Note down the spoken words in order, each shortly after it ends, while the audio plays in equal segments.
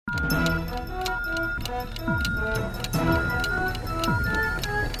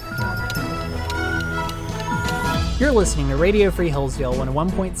You're listening to Radio Free Hillsdale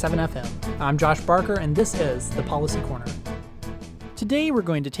 101.7 FM. I'm Josh Barker, and this is The Policy Corner. Today, we're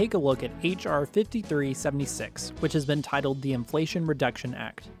going to take a look at H.R. 5376, which has been titled the Inflation Reduction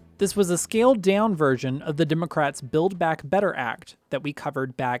Act. This was a scaled-down version of the Democrats' Build Back Better Act that we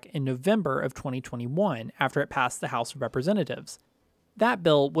covered back in November of 2021 after it passed the House of Representatives. That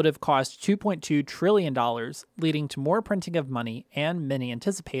bill would have cost $2.2 trillion, leading to more printing of money and, many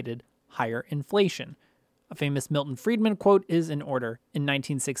anticipated, higher inflation. A famous Milton Friedman quote is in order. In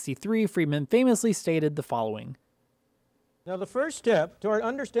 1963, Friedman famously stated the following: "Now, the first step toward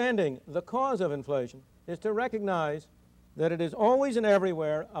understanding the cause of inflation is to recognize that it is always and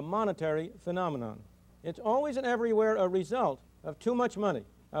everywhere a monetary phenomenon. It's always and everywhere a result of too much money,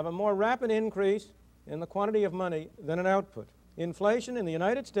 of a more rapid increase in the quantity of money than an output. Inflation in the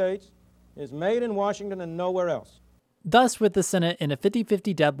United States is made in Washington and nowhere else." Thus, with the Senate in a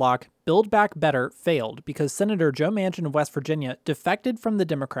 50-50 deadlock, Build Back Better failed because Senator Joe Manchin of West Virginia defected from the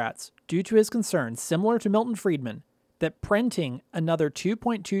Democrats due to his concerns, similar to Milton Friedman, that printing another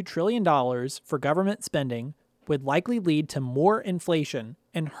 $2.2 trillion for government spending would likely lead to more inflation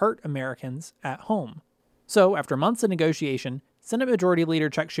and hurt Americans at home. So, after months of negotiation, Senate Majority Leader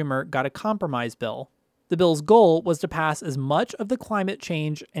Chuck Schumer got a compromise bill. The bill's goal was to pass as much of the climate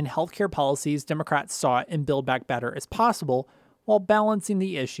change and healthcare policies Democrats sought in Build Back Better as possible while balancing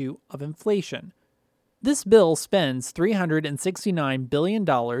the issue of inflation. This bill spends $369 billion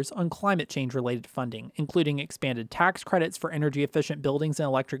on climate change-related funding, including expanded tax credits for energy-efficient buildings and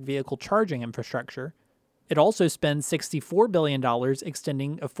electric vehicle charging infrastructure. It also spends $64 billion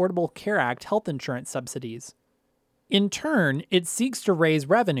extending Affordable Care Act health insurance subsidies. In turn, it seeks to raise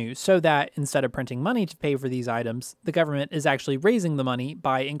revenue so that, instead of printing money to pay for these items, the government is actually raising the money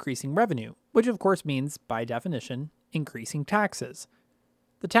by increasing revenue, which of course means, by definition, increasing taxes.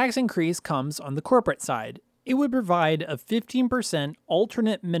 The tax increase comes on the corporate side. It would provide a 15%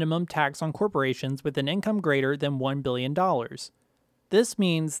 alternate minimum tax on corporations with an income greater than $1 billion. This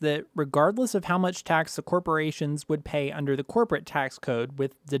means that regardless of how much tax the corporations would pay under the corporate tax code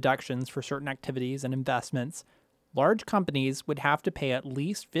with deductions for certain activities and investments, large companies would have to pay at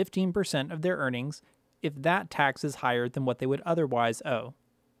least 15% of their earnings if that tax is higher than what they would otherwise owe.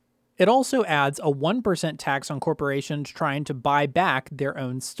 It also adds a 1% tax on corporations trying to buy back their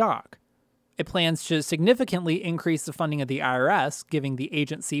own stock. It plans to significantly increase the funding of the IRS, giving the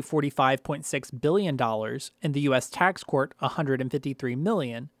agency $45.6 billion and the U.S. tax court $153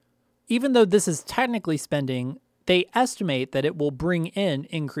 million. Even though this is technically spending, they estimate that it will bring in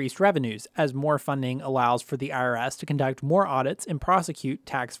increased revenues as more funding allows for the IRS to conduct more audits and prosecute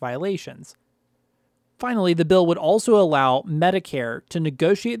tax violations. Finally, the bill would also allow Medicare to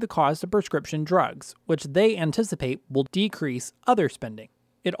negotiate the cost of prescription drugs, which they anticipate will decrease other spending.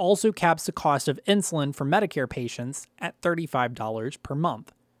 It also caps the cost of insulin for Medicare patients at $35 per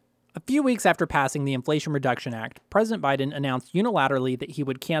month. A few weeks after passing the Inflation Reduction Act, President Biden announced unilaterally that he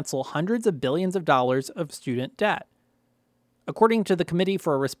would cancel hundreds of billions of dollars of student debt. According to the Committee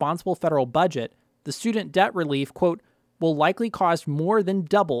for a Responsible Federal Budget, the student debt relief, quote, will likely cost more than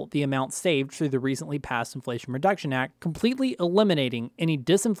double the amount saved through the recently passed Inflation Reduction Act, completely eliminating any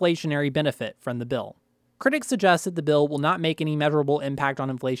disinflationary benefit from the bill. Critics suggest that the bill will not make any measurable impact on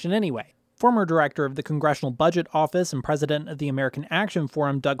inflation anyway. Former director of the Congressional Budget Office and president of the American Action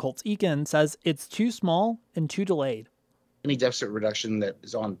Forum, Doug Holtz-Eakin, says it's too small and too delayed. Any deficit reduction that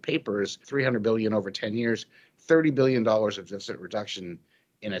is on paper is $300 billion over 10 years. $30 billion of deficit reduction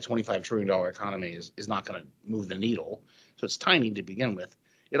in a $25 trillion economy is not going to move the needle. So it's tiny to begin with.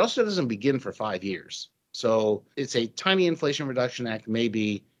 It also doesn't begin for 5 years. So it's a tiny Inflation Reduction Act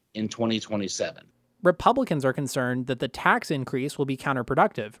maybe in 2027. Republicans are concerned that the tax increase will be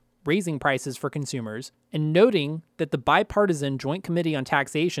counterproductive, raising prices for consumers, and noting that the bipartisan Joint Committee on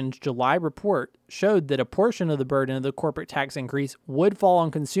Taxation's July report showed that a portion of the burden of the corporate tax increase would fall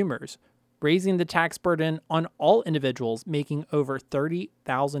on consumers, raising the tax burden on all individuals making over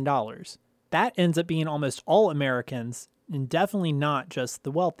 $30,000. That ends up being almost all Americans, and definitely not just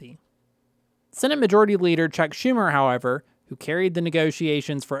the wealthy. Senate Majority Leader Chuck Schumer, however, who carried the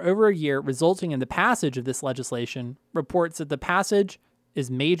negotiations for over a year resulting in the passage of this legislation, reports that the passage is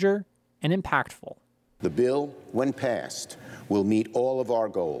major and impactful. The bill, when passed, will meet all of our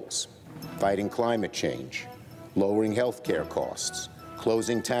goals: fighting climate change, lowering health care costs,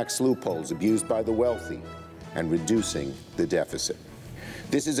 closing tax loopholes abused by the wealthy, and reducing the deficit.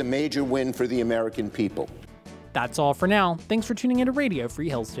 This is a major win for the American people. That's all for now. Thanks for tuning into Radio Free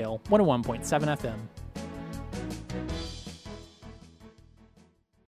Hillsdale 101.7 FM.